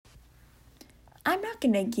I'm not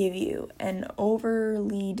going to give you an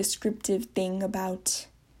overly descriptive thing about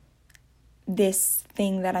this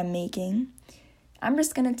thing that I'm making. I'm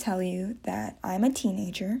just going to tell you that I'm a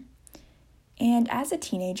teenager, and as a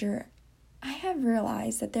teenager, I have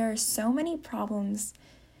realized that there are so many problems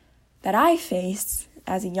that I face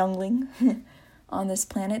as a youngling on this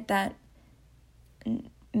planet that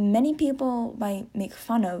many people might make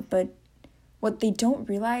fun of, but what they don't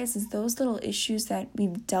realize is those little issues that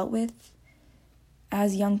we've dealt with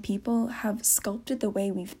as young people have sculpted the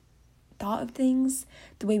way we've thought of things,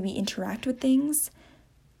 the way we interact with things.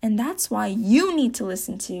 And that's why you need to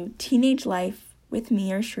listen to Teenage Life with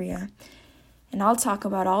me, or Shreya, and I'll talk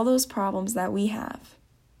about all those problems that we have.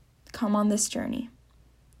 Come on this journey.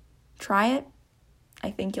 Try it. I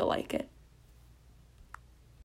think you'll like it.